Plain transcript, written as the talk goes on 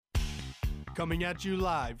Coming at you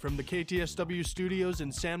live from the KTSW studios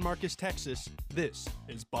in San Marcos, Texas, this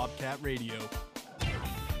is Bobcat Radio.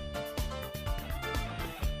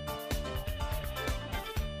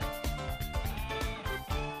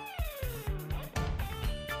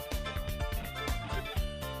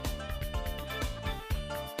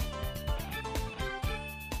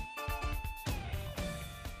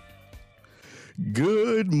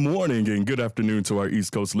 Good morning and good afternoon to our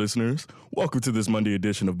East Coast listeners. Welcome to this Monday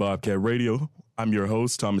edition of Bobcat Radio. I'm your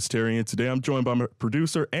host, Thomas Terry, and today I'm joined by my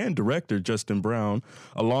producer and director, Justin Brown,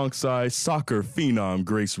 alongside soccer phenom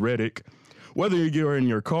Grace Reddic. Whether you're in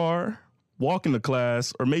your car, walking to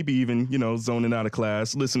class, or maybe even, zoning out of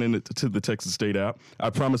class, listening to the Texas State app, I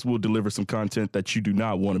promise we'll deliver some content that you do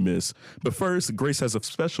not want to miss. But first, Grace has a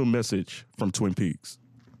special message from Twin Peaks.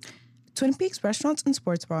 Twin Peaks Restaurants and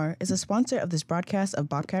Sports Bar is a sponsor of this broadcast of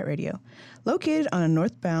Bobcat Radio. Located on a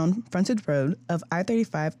northbound frontage road of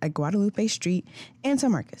I-35 at Guadalupe Street and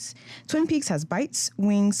San Marcos, Twin Peaks has bites,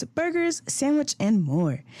 wings, burgers, sandwich, and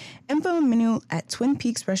more. Info and menu at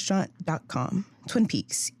twinpeaksrestaurant.com. Twin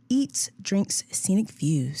Peaks, eats, drinks, scenic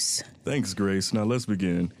views. Thanks, Grace. Now let's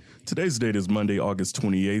begin. Today's date is Monday, August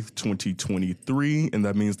 28th, 2023, and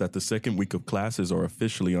that means that the second week of classes are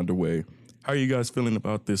officially underway. How are you guys feeling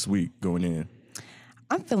about this week going in?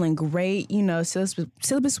 I'm feeling great.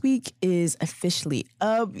 Syllabus week is officially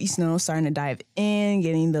up, starting to dive in,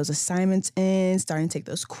 getting those assignments in, starting to take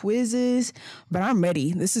those quizzes. But I'm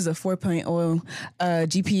ready. This is a 4.0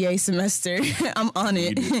 GPA semester. I'm on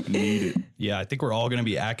it. Need it. Yeah, I think we're all going to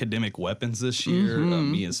be academic weapons this year.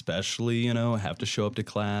 Me especially, have to show up to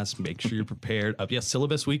class, make sure you're prepared.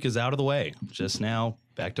 Syllabus week is out of the way. Just now,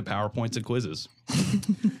 back to PowerPoints and quizzes.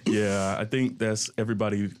 Yeah, I think that's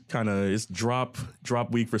everybody it's drop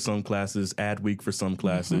week for some classes, add week for some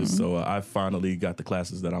classes. So I finally got the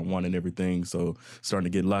classes that I want and everything. So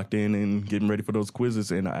starting to get locked in and getting ready for those quizzes.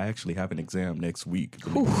 And I actually have an exam next week.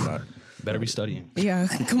 Better be studying. Yeah,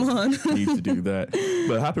 come on. Need to do that.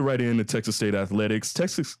 But hopping right into Texas State athletics,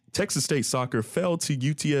 Texas State soccer fell to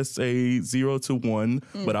UTSA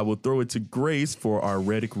 0-1, but I will throw it to Grace for our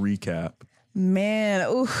Reddic recap. Man,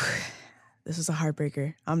 this was a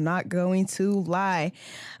heartbreaker. I'm not going to lie.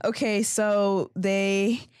 Okay, so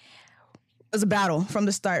it was a battle from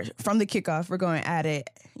the start, from the kickoff. We're going at it.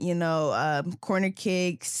 Corner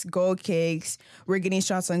kicks, goal kicks. We're getting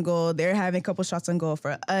shots on goal. They're having a couple shots on goal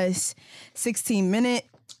for us. 16-minute,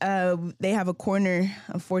 they have a corner,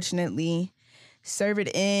 unfortunately. Serve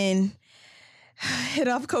it in, hit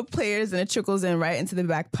off a couple players, and it trickles in right into the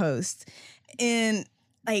back post. And,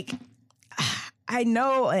 I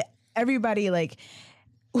know everybody,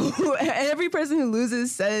 every person who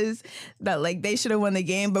loses says that, they should have won the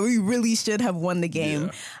game, but we really should have won the game.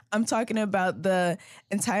 Yeah. I'm talking about the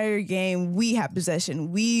entire game. We had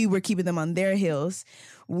possession. We were keeping them on their heels.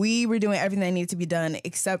 We were doing everything that needed to be done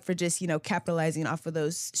except for just, capitalizing off of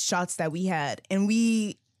those shots that we had. And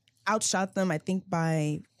we outshot them, I think,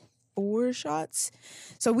 by 4 shots.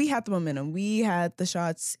 So we had the momentum. We had the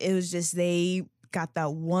shots. It was just they got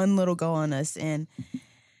that one little goal on us, and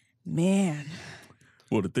man.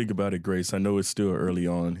 Well, to think about it, Grace, I know it's still early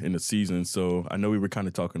on in the season, so I know we were kind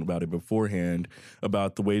of talking about it beforehand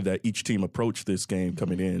about the way that each team approached this game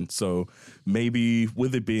coming in. So maybe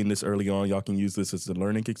with it being this early on, y'all can use this as a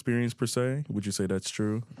learning experience per se. Would you say that's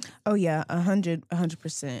true? Oh, yeah,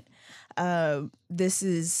 100%.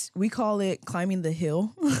 We call it climbing the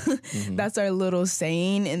hill. That's our little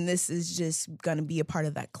saying, and this is just going to be a part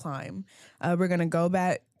of that climb. We're going to go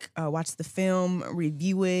back, watch the film,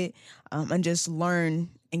 review it, and just learn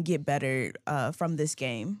and get better from this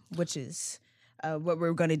game, which is what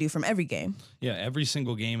we're going to do from every game. Yeah, every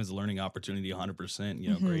single game is a learning opportunity,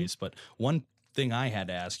 100%, Grace. But one thing I had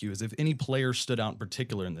to ask you is if any player stood out in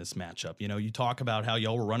particular in this matchup. You talk about how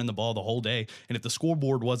y'all were running the ball the whole day, and if the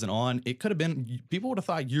scoreboard wasn't on, it could have been, people would have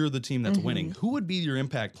thought you're the team that's winning. Who would be your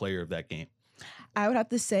impact player of that game? I would have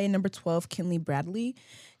to say number 12, Kinley Bradley.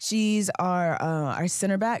 She's our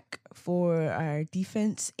center back for our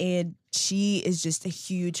defense, and she is just a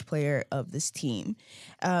huge player of this team.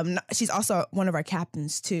 She's also one of our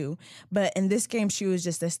captains too, but in this game, she was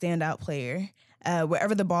just a standout player.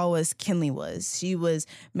 Wherever the ball was, Kinley was. She was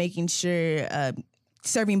making sure,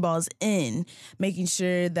 serving balls in, making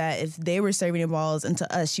sure that if they were serving the balls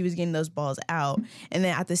into us, she was getting those balls out. And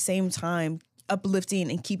then at the same time, uplifting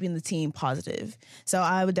and keeping the team positive. So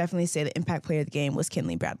I would definitely say the impact player of the game was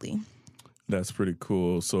Kinley Bradley. That's pretty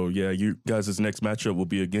cool. So, yeah, you guys' next matchup will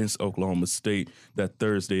be against Oklahoma State that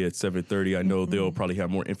Thursday at 7:30. I know they'll probably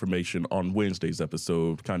have more information on Wednesday's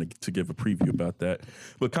episode, kind of to give a preview about that.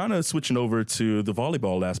 But kind of switching over to the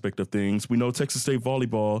volleyball aspect of things, we know Texas State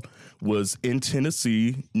Volleyball was in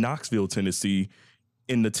Tennessee, Knoxville, Tennessee,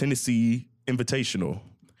 in the Tennessee Invitational.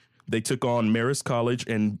 They took on Marist College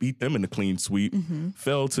and beat them in a clean sweep,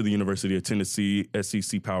 fell to the University of Tennessee,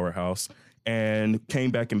 SEC powerhouse, and came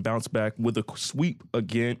back and bounced back with a sweep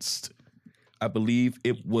against, I believe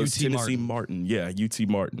it was UT Tennessee Martin. Yeah, UT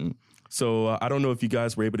Martin. So I don't know if you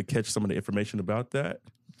guys were able to catch some of the information about that.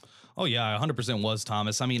 Oh, yeah, 100% was,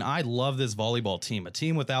 Thomas. I mean, I love this volleyball team, a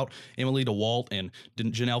team without Emily DeWalt and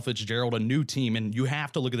Janelle Fitzgerald, a new team. And you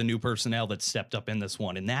have to look at the new personnel that stepped up in this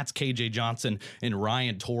one. And that's KJ Johnson and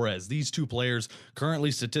Ryan Torres. These two players,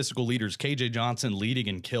 currently statistical leaders. KJ Johnson leading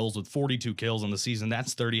in kills with 42 kills on the season.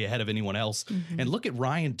 That's 30 ahead of anyone else. And look at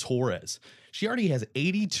Ryan Torres. She already has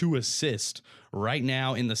 82 assists right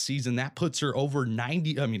now in the season. That puts her over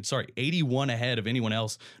 81 ahead of anyone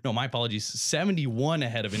else. No, my apologies, 71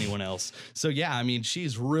 ahead of anyone else. So, yeah, I mean,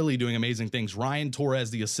 she's really doing amazing things. Ryan Torres,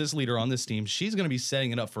 the assist leader on this team, she's going to be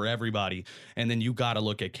setting it up for everybody. And then you got to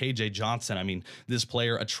look at KJ Johnson. I mean, this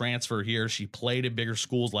player, a transfer here. She played at bigger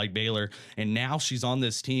schools like Baylor, and now she's on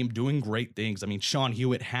this team doing great things. I mean, Sean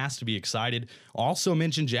Hewitt has to be excited. Also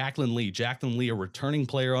mentioned Jacqueline Lee. Jacqueline Lee, a returning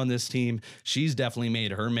player on this team. She's definitely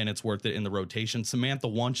made her minutes worth it in the rotation. Samantha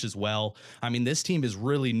Wunsch as well. I mean, this team is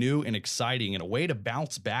really new and exciting, and a way to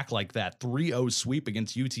bounce back like that 3-0 sweep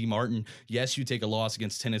against UT Martin. Yes, you take a loss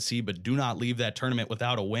against Tennessee, but do not leave that tournament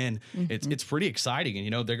without a win. It's pretty exciting, and,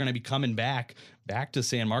 you know, they're going to be coming back to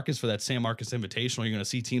San Marcos for that San Marcos Invitational. You're going to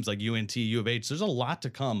see teams like UNT, U of H. There's a lot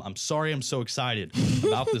to come. I'm sorry I'm so excited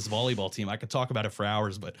about this volleyball team. I could talk about it for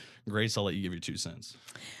hours, but Grace, I'll let you give your 2 cents.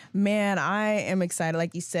 Man, I am excited.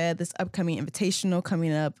 Like you said, this upcoming invitational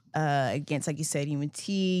coming up against, like you said, UNT,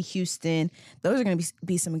 Houston. Those are going to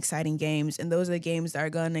be some exciting games, and those are the games that are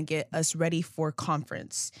going to get us ready for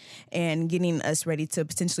conference and getting us ready to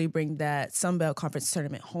potentially bring that Sun Belt Conference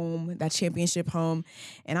tournament home, that championship home.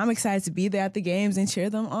 And I'm excited to be there at the games and cheer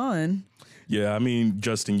them on. Yeah, I mean,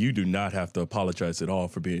 Justin, you do not have to apologize at all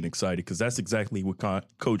for being excited, because that's exactly what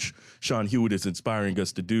Coach Sean Hewitt is inspiring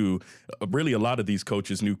us to do. Really, a lot of these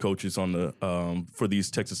coaches, new coaches on the for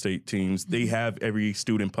these Texas State teams, they have every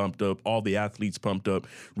student pumped up, all the athletes pumped up,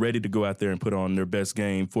 ready to go out there and put on their best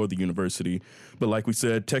game for the university. But like we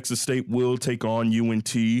said, Texas State will take on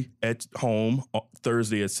UNT at home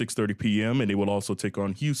Thursday at 6:30 p.m., and they will also take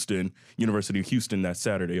on University of Houston, that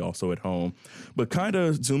Saturday, also at home. But kind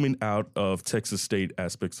of zooming out of Texas State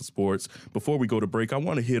aspects of sports, before we go to break, I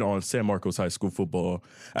want to hit on San Marcos High School football.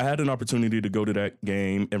 I had an opportunity to go to that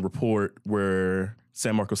game and report where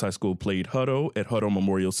San Marcos High School played Hutto at Hutto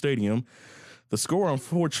Memorial Stadium. The score,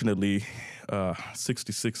 unfortunately,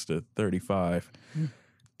 66-35.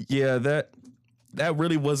 Yeah, that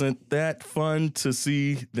really wasn't that fun to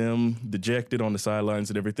see them dejected on the sidelines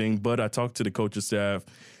and everything. But I talked to the coaching staff,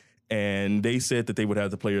 and they said that they would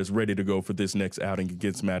have the players ready to go for this next outing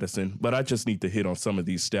against Madison. But I just need to hit on some of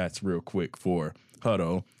these stats real quick for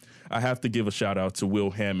Hutto. I have to give a shout out to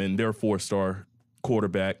Will Hammond, their 4-star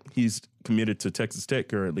quarterback. He's committed to Texas Tech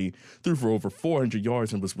currently, threw for over 400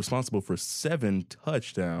 yards and was responsible for 7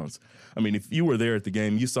 touchdowns. I mean, if you were there at the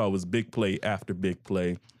game, you saw it was big play after big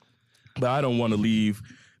play. But I don't want to leave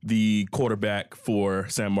the quarterback for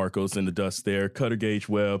San Marcos in the dust there. Cutter Gage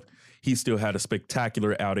Webb, he still had a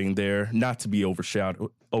spectacular outing there, not to be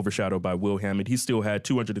overshadowed by Will Hammond. He still had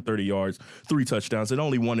 230 yards, 3 touchdowns, and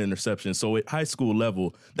only 1 interception. So at high school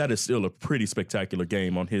level, that is still a pretty spectacular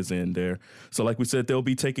game on his end there. So like we said, they'll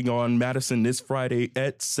be taking on Madison this Friday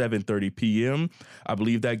at 7:30 p.m. I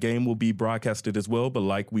believe that game will be broadcasted as well, but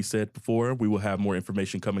like we said before, we will have more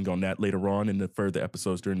information coming on that later on in the further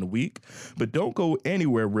episodes during the week. But don't go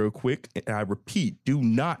anywhere real quick. And I repeat, do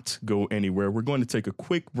not go anywhere. We're going to take a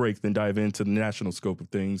quick break, then dive into the national scope of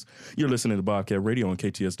things. You're listening to Bobcat Radio on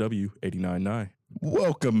KTSW 89.9.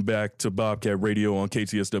 Welcome back to Bobcat Radio on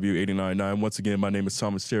KTSW 89.9. Once again, my name is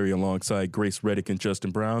Thomas Terry alongside Grace Reddic and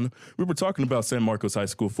Justin Brown. We were talking about San Marcos High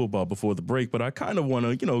School football before the break, but I kind of want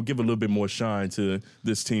to, give a little bit more shine to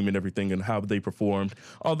this team and everything and how they performed.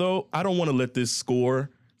 Although I don't want to let this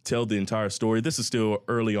score tell the entire story. This is still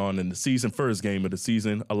early on in the season, first game of the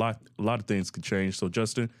season. A lot of things could change. So,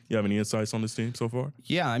 Justin, you have any insights on this team so far?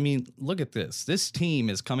 Yeah, I mean, look at this. This team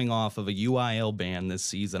is coming off of a UIL ban this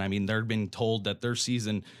season. I mean, they're being told that their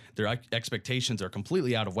expectations are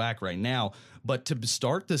completely out of whack right now. But to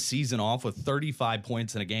start the season off with 35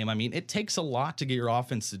 points in a game, I mean, it takes a lot to get your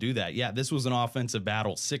offense to do that. Yeah, this was an offensive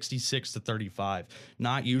battle, 66-35.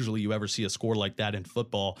 Not usually you ever see a score like that in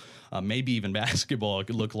football, maybe even basketball it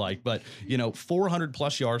could look like. But, 400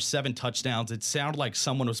 plus yards, 7 touchdowns. It sounded like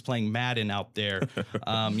someone was playing Madden out there,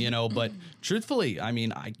 But truthfully, I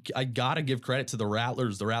mean, I got to give credit to the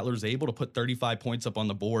Rattlers. The Rattlers able to put 35 points up on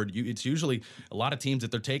the board. It's usually a lot of teams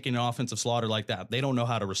that they're taking an offensive slaughter like that, they don't know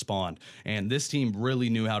how to respond. And this team really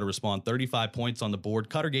knew how to respond. 35 points on the board.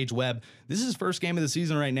 Cutter Gage Webb, this is his first game of the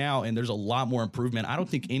season right now, and there's a lot more improvement. I don't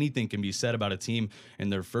think anything can be said about a team in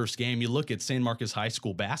their first game. You look at San Marcos High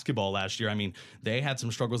School basketball last year. I mean, they had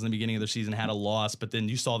some struggles in the beginning of their season, had a loss, but then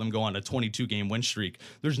you saw them go on a 22-game win streak.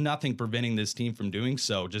 There's nothing preventing this team from doing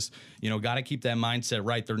so. Just, got to keep that mindset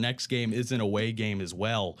right. Their next game is an away game as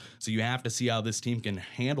well. So you have to see how this team can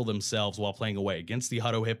handle themselves while playing away. Against the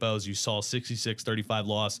Hutto Hippos, you saw 66-35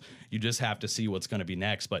 loss. You just have to see what's going to be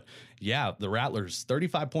next. But yeah, the Rattlers,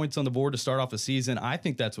 35 points on the board to start off the season. I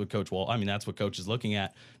think that's what that's what Coach is looking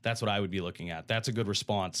at. That's what I would be looking at. That's a good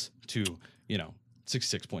response to,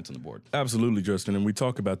 66 points on the board. Absolutely, Justin. And we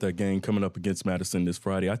talk about that game coming up against Madison this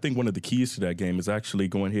Friday. I think one of the keys to that game is actually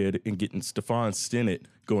going ahead and getting Stephon Stennett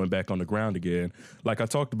going back on the ground again. Like I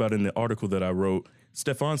talked about in the article that I wrote,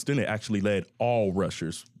 Stephon Stennett actually led all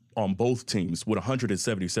rushers on both teams with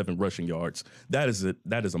 177 rushing yards. That is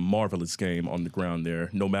a marvelous game on the ground there,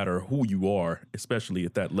 no matter who you are, especially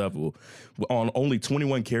at that level. On only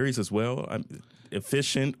 21 carries as well,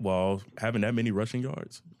 efficient while having that many rushing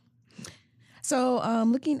yards. So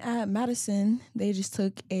looking at Madison, they just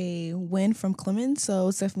took a win from Clemens. So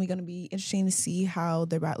it's definitely going to be interesting to see how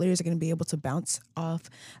the Rattlers are going to be able to bounce off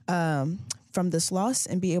from this loss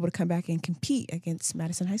and be able to come back and compete against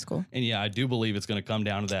Madison High School. And yeah, I do believe it's going to come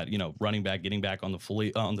down to that, running back, getting back on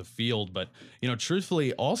the field. But,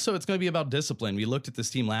 truthfully, also it's going to be about discipline. We looked at this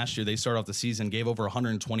team last year. They started off the season, gave over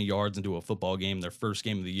 120 yards into a football game, their first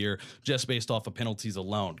game of the year, just based off of penalties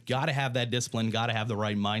alone. Got to have that discipline, got to have the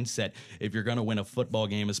right mindset if you're going to win a football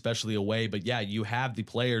game, especially away. But yeah, you have the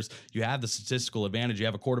players, you have the statistical advantage. You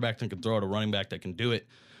have a quarterback that can throw it, a running back that can do it.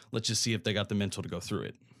 Let's just see if they got the mental to go through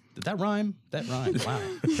it. Did that rhyme? That rhymed.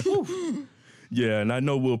 Wow. Yeah, and I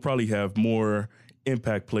know we'll probably have more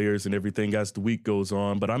impact players and everything as the week goes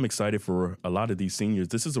on, but I'm excited for a lot of these seniors.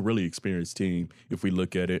 This is a really experienced team if we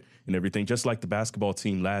look at it and everything, just like the basketball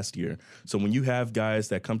team last year. So when you have guys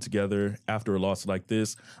that come together after a loss like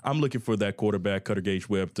this, I'm looking for that quarterback, Cutter Gage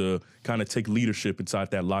Webb, to kind of take leadership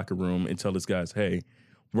inside that locker room and tell his guys, hey,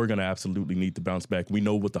 we're going to absolutely need to bounce back. We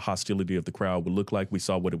know what the hostility of the crowd will look like. We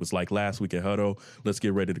saw what it was like last week at Hutto. Let's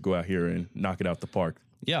get ready to go out here and knock it out the park.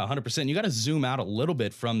 Yeah, 100%. You got to zoom out a little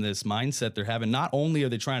bit from this mindset they're having. Not only are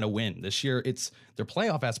they trying to win this year, their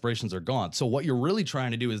playoff aspirations are gone. So what you're really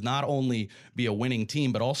trying to do is not only be a winning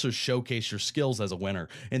team, but also showcase your skills as a winner.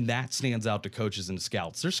 And that stands out to coaches and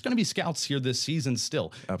scouts. There's going to be scouts here this season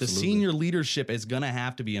still. Absolutely. The senior leadership is going to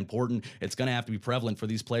have to be important. It's going to have to be prevalent for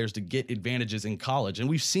these players to get advantages in college. And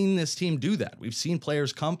we've seen this team do that. We've seen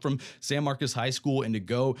players come from San Marcos High School and to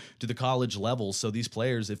go to the college levels. So these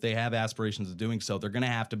players, if they have aspirations of doing so, they're going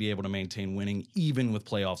to have to be able to maintain winning even with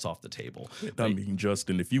playoffs off the table. I mean,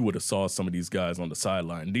 Justin, if you would have saw some of these guys on the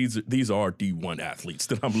sideline, these are D1 athletes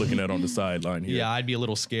that I'm looking at on the sideline here. Yeah, I'd be a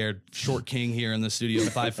little scared. Short king here in the studio,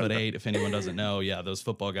 5'8", if anyone doesn't know. Yeah, those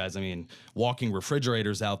football guys, I mean, walking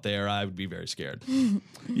refrigerators out there, I would be very scared.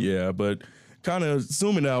 Yeah, but kind of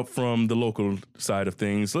zooming out from the local side of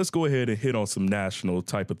things, let's go ahead and hit on some national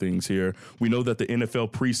type of things here. We know that the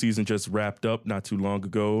NFL preseason just wrapped up not too long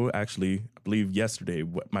ago. Actually, I believe yesterday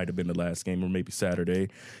might have been the last game, or maybe Saturday.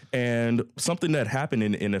 And something that happened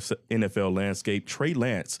in the NFL landscape, Trey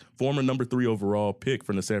Lance, former number 3 overall pick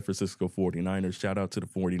from the San Francisco 49ers, shout out to the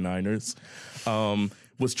 49ers,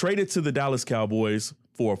 was traded to the Dallas Cowboys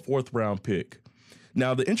for a 4th-round pick.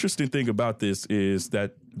 Now, the interesting thing about this is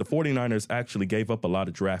that the 49ers actually gave up a lot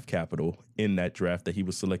of draft capital in that draft that he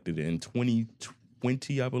was selected in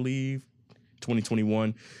 2020, I believe,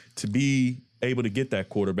 2021, to be able to get that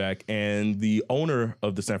quarterback. And the owner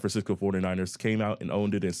of the San Francisco 49ers came out and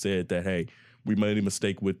owned it and said that, hey, we made a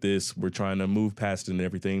mistake with this. We're trying to move past it and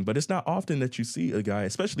everything. But it's not often that you see a guy,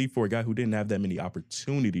 especially for a guy who didn't have that many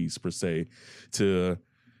opportunities, per se, to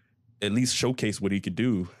at least showcase what he could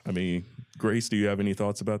do. I mean, Grace, do you have any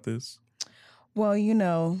thoughts about this? Well,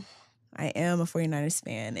 I am a 49ers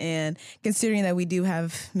fan. And considering that we do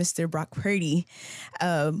have Mr. Brock Purdy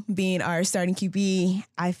being our starting QB,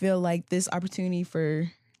 I feel like this opportunity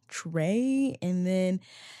for Trey and then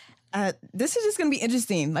this is just going to be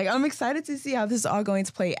interesting. Like, I'm excited to see how this is all going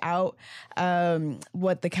to play out,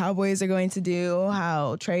 what the Cowboys are going to do,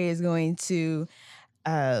 how Trey is going to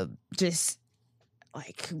just,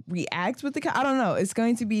 like, react with I don't know. It's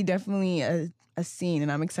going to be definitely a scene,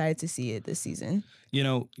 and I'm excited to see it this season. You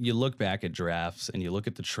know, you look back at drafts and you look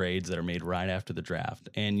at the trades that are made right after the draft,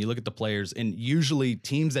 and you look at the players, and usually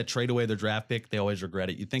teams that trade away their draft pick, they always regret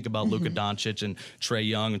it. You think about Luka Doncic and Trae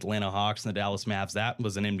Young with Atlanta Hawks and the Dallas Mavs. That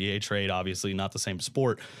was an NBA trade, obviously not the same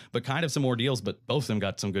sport, but kind of some more deals, but both of them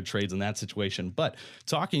got some good trades in that situation. But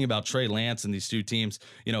talking about Trey Lance and these two teams,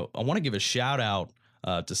 you know, I want to give a shout out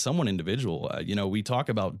to someone individual. You know, we talk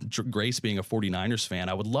about Grace being a 49ers fan.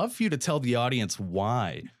 I would love for you to tell the audience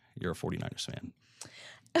why you're a 49ers fan.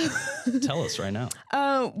 Tell us right now.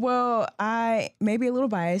 Well, I may be a little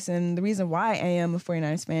biased, and the reason why I am a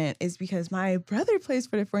 49ers fan is because my brother plays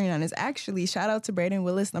for the 49ers. Actually, shout out to Braden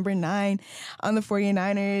Willis, number 9 on the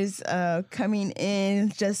 49ers, coming in,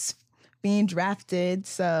 just being drafted.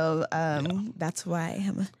 So that's why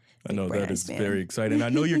I'm a I know that is very exciting. I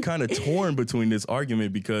know you're kind of torn between this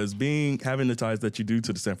argument because having the ties that you do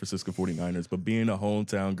to the San Francisco 49ers, but being a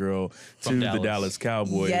hometown girl to the Dallas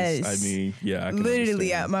Cowboys. Yes. I mean, yeah, I can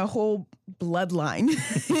literally understand. my whole bloodline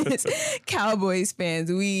is Cowboys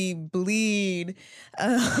fans. We bleed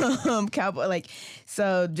Cowboy, like,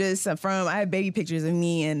 so just I have baby pictures of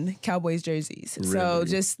me in Cowboys jerseys. Really? So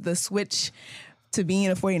just the switch to being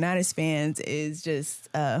a 49ers fan is just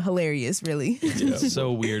hilarious, really. Yeah.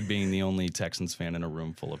 So weird being the only Texans fan in a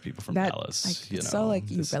room full of people from Dallas. Like, you know, so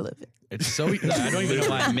like irrelevant. It's so I don't even know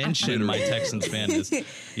why I mentioned my Texans fan is,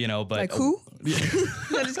 you know, but like who?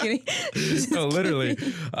 No, just kidding. No, literally.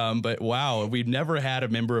 But wow, we've never had a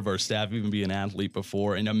member of our staff even be an athlete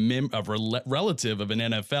before, and a relative of an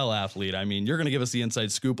NFL athlete. I mean, you're going to give us the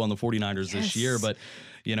inside scoop on the 49ers this year, but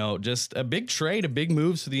you know, just a big trade, a big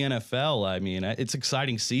moves to the NFL. I mean, it's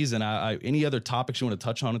exciting season. Any other topics you want to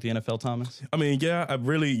touch on with the NFL, Thomas? I mean, yeah,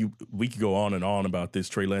 we could go on and on about this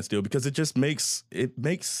Trey Lance deal because it just makes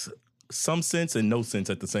some sense and no sense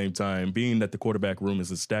at the same time, being that the quarterback room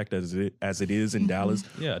is as stacked as it is in Dallas.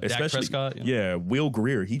 Yeah, Dak Prescott. Yeah, Will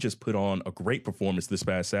Greer, he just put on a great performance this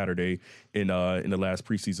past Saturday in the last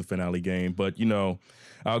preseason finale game. But, you know,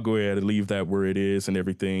 I'll go ahead and leave that where it is and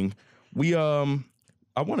everything.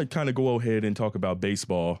 I want to kind of go ahead and talk about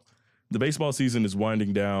baseball. The baseball season is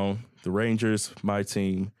winding down. The Rangers, my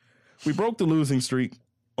team, we broke the losing streak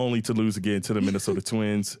only to lose again to the Minnesota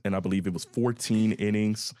Twins, and I believe it was 14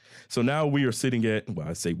 innings. So now we are sitting at, well,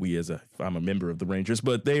 I say we as I'm a member of the Rangers,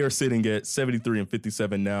 but they are sitting at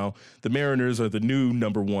 73-57 now. The Mariners are the new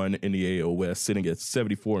number 1 in the AL West, sitting at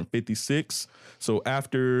 74-56. So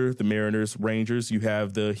after the Mariners, Rangers, you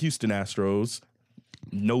have the Houston Astros.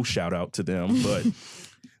 No shout out to them, but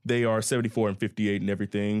they are 74-58 and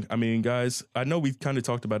everything. I mean, guys, I know we kind of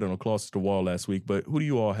talked about it on Close to the Wall last week, but who do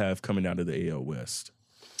you all have coming out of the AL West?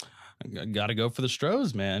 I gotta go for the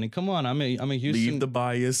Stros, man. And come on, I'm a Houston. Leave the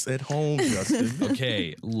bias at home, Justin.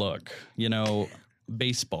 Okay, look, you know,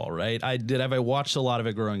 baseball, right? Have I watched a lot of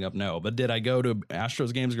it growing up? No, but did I go to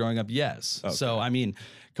Astros games growing up? Yes. Okay. So I mean,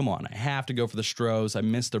 come on, I have to go for the Stros. I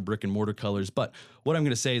miss their brick and mortar colors, but what I'm going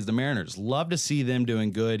to say is the Mariners, love to see them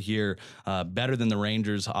doing good here, better than the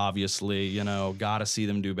Rangers, obviously. You know, got to see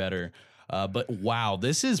them do better. But wow,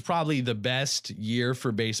 this is probably the best year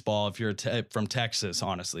for baseball if you're from Texas,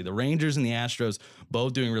 honestly. The Rangers and the Astros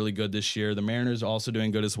both doing really good this year. The Mariners also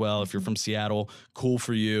doing good as well. If you're from Seattle, cool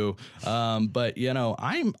for you. But, you know,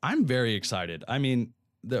 I'm very excited. I mean,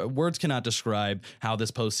 the words cannot describe how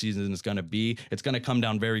this postseason is going to be. It's going to come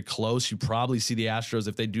down very close. You probably see the Astros,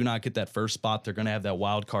 if they do not get that first spot, they're going to have that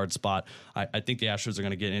wild card spot. I think the Astros are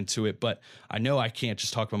going to get into it, but I know I can't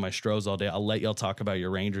just talk about my Stros all day. I'll let y'all talk about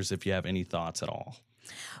your Rangers if you have any thoughts at all.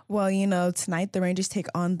 Well, you know, tonight the Rangers take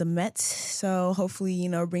on the Mets, so hopefully, you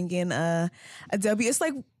know, bring in a W. It's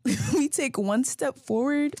like we take one step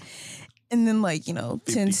forward and then, like, you know,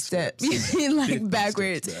 10 steps like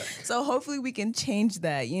backwards. So hopefully we can change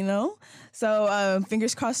that, you know? So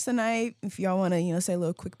fingers crossed tonight. If y'all want to, you know, say a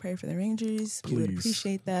little quick prayer for the Rangers, we would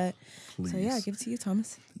appreciate that. Please. So, yeah, give it to you,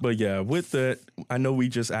 Thomas. But, yeah, with that, I know we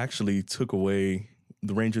just actually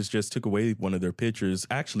the Rangers just took away one of their pitchers.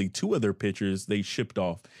 Actually, 2 of their pitchers they shipped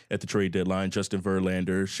off at the trade deadline. Justin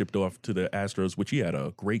Verlander shipped off to the Astros, which he had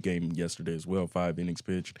a great game yesterday as well, 5 innings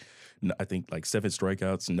pitched. I think like 7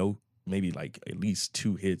 strikeouts, maybe like at least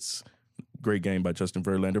 2 hits. great game by Justin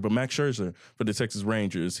Verlander. But Max Scherzer for the Texas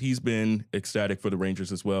Rangers, he's been ecstatic for the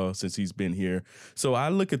Rangers as well since he's been here. So I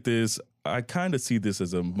look at this, I kind of see this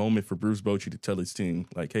as a moment for Bruce Bochy to tell his team,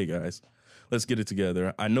 like, hey, guys, let's get it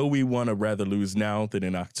together. I know we want to rather lose now than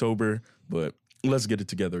in October, but let's get it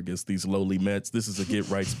together against these lowly Mets. This is a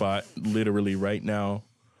get-right spot. Literally right now,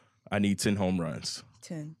 I need 10 home runs.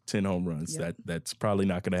 10 home runs. Yep. That's probably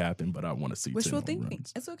not going to happen, but I want to see wishful 10 home thinking.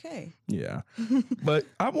 runs. It's okay. Yeah. But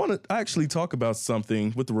I want to actually talk about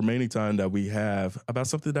something with the remaining time that we have, about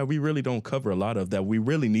something that we really don't cover a lot of, that we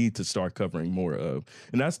really need to start covering more of,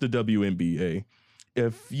 and that's the WNBA.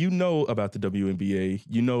 If you know about the WNBA,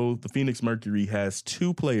 you know the Phoenix Mercury has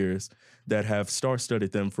 2 players that have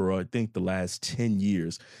star-studded them for, I think, the last 10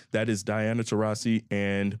 years. That is Diana Taurasi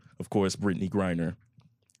and, of course, Brittany Griner.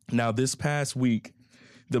 Now, this past week,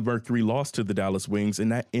 the Mercury lost to the Dallas Wings, and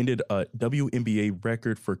that ended a WNBA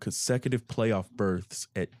record for consecutive playoff berths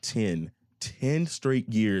at 10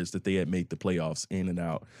 straight years that they had made the playoffs in and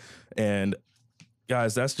out. And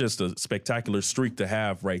guys, that's just a spectacular streak to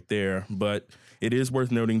have right there. But it is worth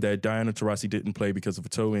noting that Diana Taurasi didn't play because of a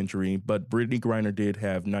toe injury, but Brittany Griner did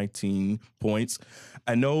have 19 points.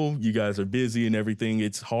 I know you guys are busy and everything.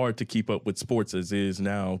 It's hard to keep up with sports as is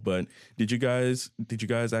now, but did you guys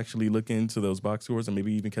actually look into those box scores and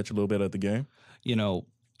maybe even catch a little bit of the game? You know,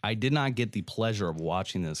 I did not get the pleasure of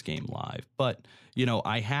watching this game live, but you know,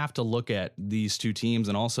 I have to look at these two teams,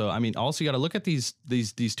 and also you got to look at these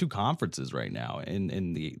two conferences right now in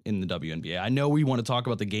the WNBA. I know we want to talk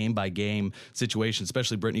about the game by game situation,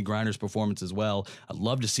 especially Brittany Griner's performance as well. I'd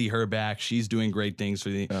love to see her back. She's doing great things for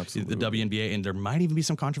the WNBA, and there might even be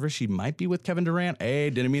some controversy. She might be with Kevin Durant. Hey,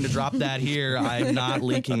 didn't mean to drop that here. I'm not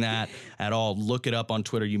leaking that at all. Look it up on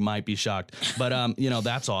Twitter. You might be shocked, but you know,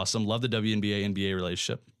 that's awesome. Love the WNBA NBA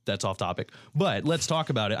relationship. That's off topic, but let's talk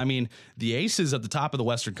about it. I mean, the Aces at the top of the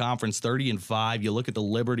Western Conference, 30-5. You look at the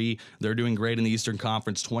Liberty; they're doing great in the Eastern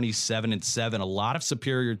Conference, 27-7. A lot of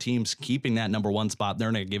superior teams keeping that number 1 spot.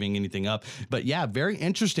 They're not giving anything up. But yeah, very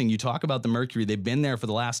interesting. You talk about the Mercury; they've been there for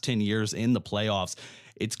the last 10 years in the playoffs.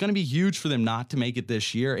 It's going to be huge for them not to make it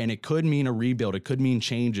this year, and it could mean a rebuild. It could mean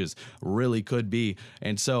changes, really could be.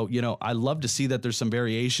 And so, you know, I love to see that there's some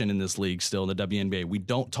variation in this league still in the WNBA. We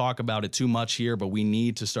don't talk about it too much here, but we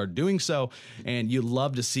need to start doing so, and you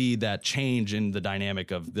love to see that change in the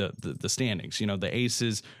dynamic of the standings. You know, the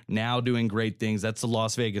Aces now doing great things. That's the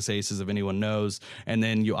Las Vegas Aces, if anyone knows. And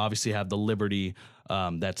then you obviously have the Liberty.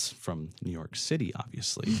 That's from New York City,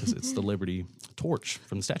 obviously, because it's the Liberty Torch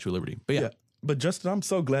from the Statue of Liberty. But yeah. But Justin, I'm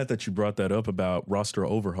so glad that you brought that up about roster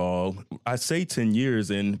overhaul. I say 10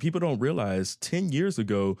 years, and people don't realize 10 years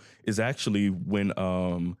ago is actually when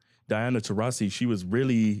Diana Taurasi, she was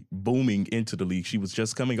really booming into the league. She was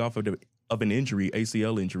just coming off of an injury,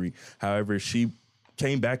 ACL injury. However, she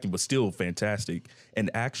came back and was still fantastic.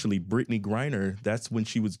 And actually, Brittany Griner, that's when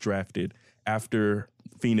she was drafted. After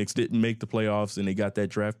Phoenix didn't make the playoffs and they got that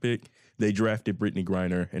draft pick, they drafted Brittany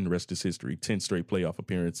Griner, and the rest is history. 10 straight playoff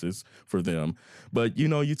appearances for them. But, you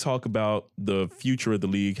know, you talk about the future of the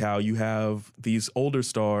league, how you have these older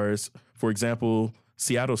stars. For example,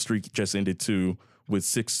 Seattle streak just ended too, with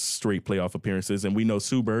 6 straight playoff appearances. And we know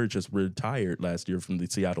Sue Bird just retired last year from the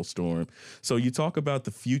Seattle Storm. So you talk about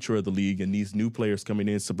the future of the league and these new players coming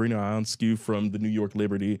in. Sabrina Ionescu from the New York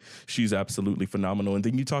Liberty, she's absolutely phenomenal. And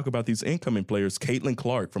then you talk about these incoming players, Caitlin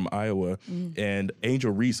Clark from Iowa and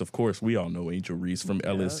Angel Reese. Of course, we all know Angel Reese from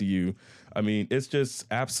LSU. I mean, it's just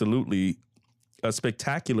absolutely a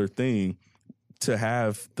spectacular thing to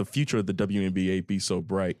have the future of the WNBA be so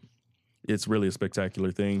bright. It's really a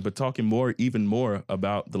spectacular thing. But talking even more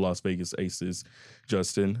about the Las Vegas Aces,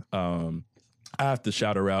 Justin, I have to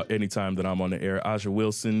shout her out anytime that I'm on the air. Aja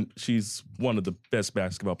Wilson, she's one of the best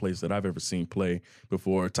basketball players that I've ever seen play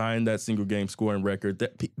before. Tying that single game scoring record,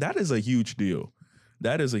 that is a huge deal.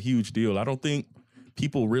 That is a huge deal. I don't think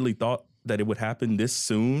people really thought that it would happen this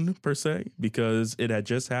soon, per se, because it had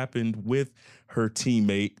just happened with her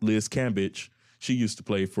teammate, Liz Cambridge. She used to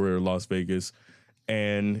play for Las Vegas.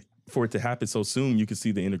 And for it to happen so soon, you can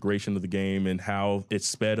see the integration of the game and how it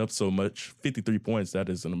sped up so much. 53 points, that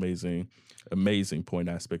is an amazing point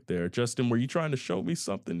aspect there. Justin, were you trying to show me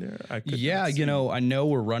something there? Yeah, you know, I know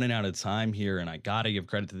we're running out of time here, and I got to give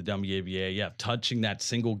credit to the WNBA. Yeah, touching that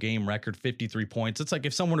single game record, 53 points. It's like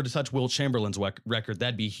if someone were to touch Will Chamberlain's record,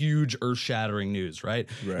 that'd be huge, earth-shattering news, right?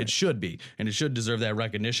 It should be, and it should deserve that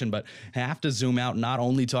recognition, but have to zoom out, not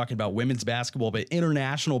only talking about women's basketball, but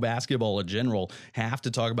international basketball in general. Have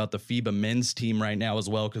to talk about the FIBA men's team right now as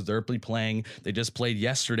well, because they're playing. They just played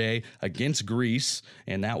yesterday against Greece,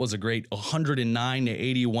 and that was a great 100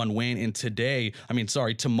 109-81 win.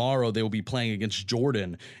 And tomorrow they will be playing against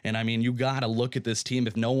Jordan. And I mean, you got to look at this team.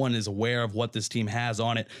 If no one is aware of what this team has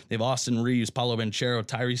on it, they have Austin Reeves, Paulo Banchero,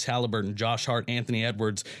 Tyrese Halliburton, Josh Hart, Anthony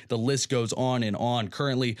Edwards. The list goes on and on.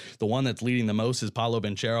 Currently, the one that's leading the most is Paulo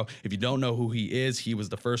Banchero. If you don't know who he is, he was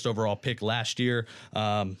the first overall pick last year.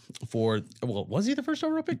 Was he the first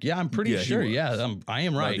overall pick? Yeah, I'm pretty sure. Yeah, I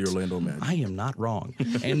am right. The Orlando man. I am not wrong.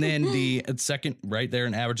 And then the second right there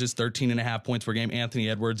in averages 13.5 points per game, Anthony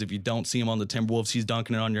Edwards. If you don't see him on the Timberwolves, he's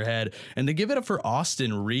dunking it on your head. And to give it up for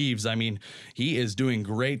Austin Reeves, I mean, he is doing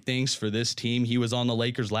great things for this team. He was on the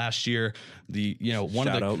Lakers last year.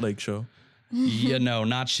 Shout out Lake Show.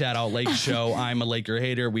 Not shout out Lake Show. I'm a Laker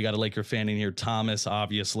hater. We got a Laker fan in here, Thomas,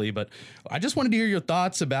 obviously. But I just wanted to hear your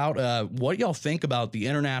thoughts about what y'all think about the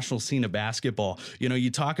international scene of basketball.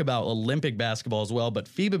 You talk about Olympic basketball as well, but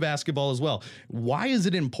FIBA basketball as well. Why is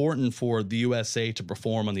it important for the USA to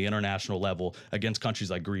perform on the international level against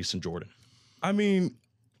countries like Greece and Jordan? I mean,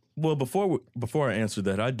 well, before I answer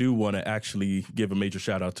that, I do want to actually give a major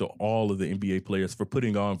shout out to all of the NBA players for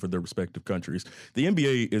putting on for their respective countries. The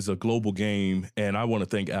NBA is a global game, and I want to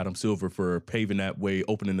thank Adam Silver for paving that way,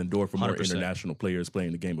 opening the door for more 100%. International players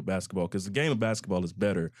playing the game of basketball, because the game of basketball is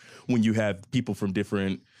better when you have people from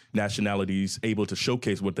different nationalities able to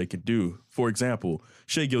showcase what they could do. For example,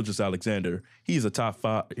 Shai Gilgeous-Alexander, he's a top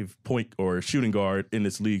 5 point or shooting guard in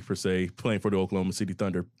this league per se, playing for the Oklahoma City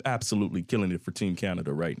Thunder, absolutely killing it for Team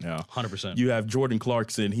Canada right now. 100%. You have Jordan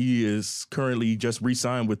Clarkson. He is currently just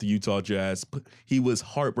re-signed with the Utah Jazz. He was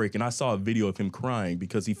heartbreaking. I saw a video of him crying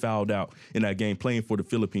because he fouled out in that game playing for the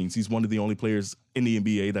Philippines. He's one of the only players in the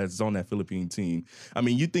NBA that's on that Philippine team. I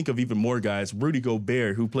mean, you think of even more guys. Rudy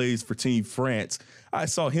Gobert, who plays for Team France. I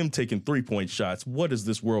saw him taking 3-point shots. What is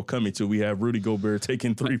this world coming to? We have Rudy Gobert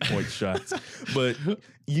taking 3-point shots. But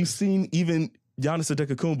you've seen even Giannis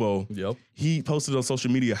Antetokounmpo. Yep. He posted on social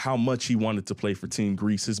media how much he wanted to play for Team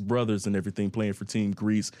Greece. His brothers and everything playing for Team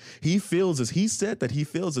Greece. He said that he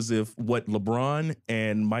feels as if what LeBron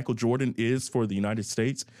and Michael Jordan is for the United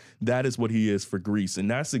States, that is what he is for Greece. And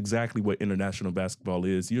that's exactly what international basketball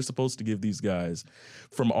is. You're supposed to give these guys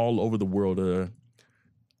from all over the world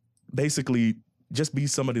basically just be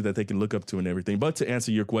somebody that they can look up to and everything. But to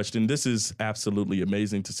answer your question, this is absolutely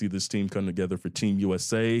amazing to see this team come together for Team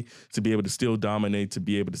USA, to be able to still dominate, to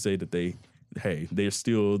be able to say that they're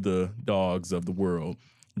still the dogs of the world,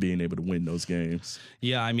 being able to win those games.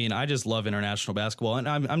 Yeah, I mean, I just love international basketball, and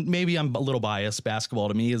I'm a little biased. Basketball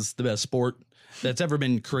to me is the best sport that's ever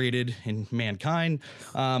been created in mankind.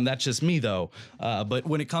 That's just me, though. But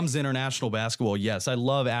when it comes to international basketball, yes, I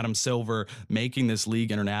love Adam Silver making this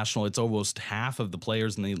league international. It's almost half of the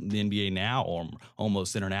players in the NBA now are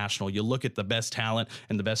almost international. You look at the best talent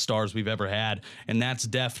and the best stars we've ever had, and that's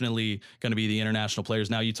definitely going to be the international players.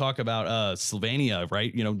 Now, you talk about Slovenia,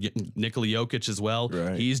 right? Nikola Jokic as well.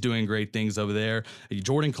 Right. He's doing great things over there.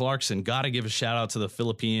 Jordan Clarkson, got to give a shout out to the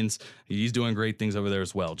Philippines. He's doing great things over there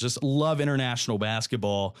as well. Just love international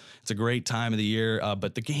basketball. It's a great time of the year,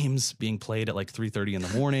 but the games being played at like 3:30 in the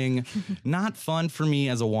morning, not fun for me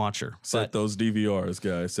as a watcher. Set those DVRs,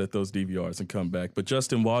 guys. Set those DVRs and come back. But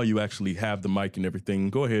Justin, while you actually have the mic and everything,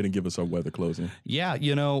 go ahead and give us our weather closing. Yeah,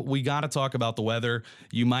 we got to talk about the weather.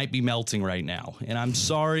 You might be melting right now, and I'm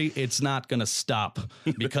sorry, it's not going to stop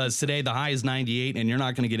because today the high is 98, and you're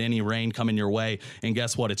not going to get any rain coming your way. And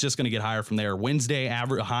guess what? It's just going to get higher from there. Wednesday,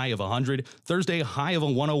 average high of 100. Thursday, high of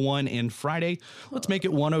 101. And Friday, let's make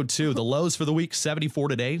it 102. The lows for the week, 74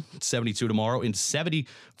 today, 72 tomorrow, and 70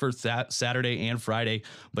 for Saturday and Friday.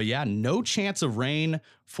 But yeah, no chance of rain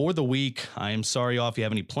for the week. I am sorry, y'all, if you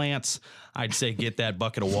have any plants, I'd say get that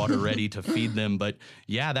bucket of water ready to feed them. But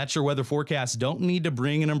yeah, that's your weather forecast. Don't need to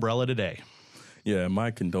bring an umbrella today. Yeah,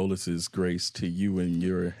 my condolences, Grace, to you and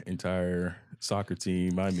your entire soccer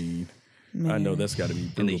team. I mean, man, I know that's got to be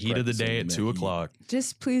in the heat of the day at 2 o'clock.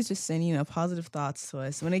 Please send, positive thoughts to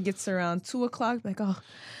us. When it gets around 2 o'clock, like, oh,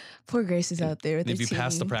 poor Grace is out there. If you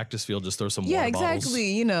pass the practice field, just throw some water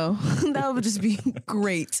exactly. That would just be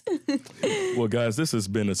great. Well, guys, this has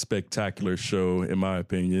been a spectacular show, in my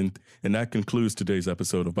opinion. And that concludes today's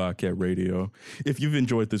episode of Bobcat Radio. If you've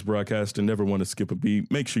enjoyed this broadcast and never want to skip a beat,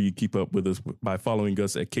 make sure you keep up with us by following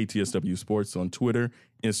us at KTSW Sports on Twitter,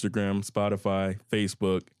 Instagram, Spotify,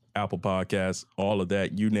 Facebook, Apple Podcasts, all of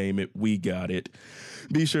that. You name it, we got it.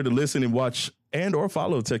 Be sure to listen and watch and or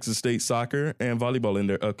follow Texas State soccer and volleyball in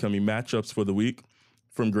their upcoming matchups for the week.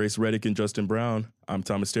 From Grace Reddic and Justin Brown, I'm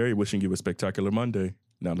Thomas Terry, wishing you a spectacular Monday.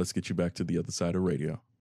 Now let's get you back to the other side of radio.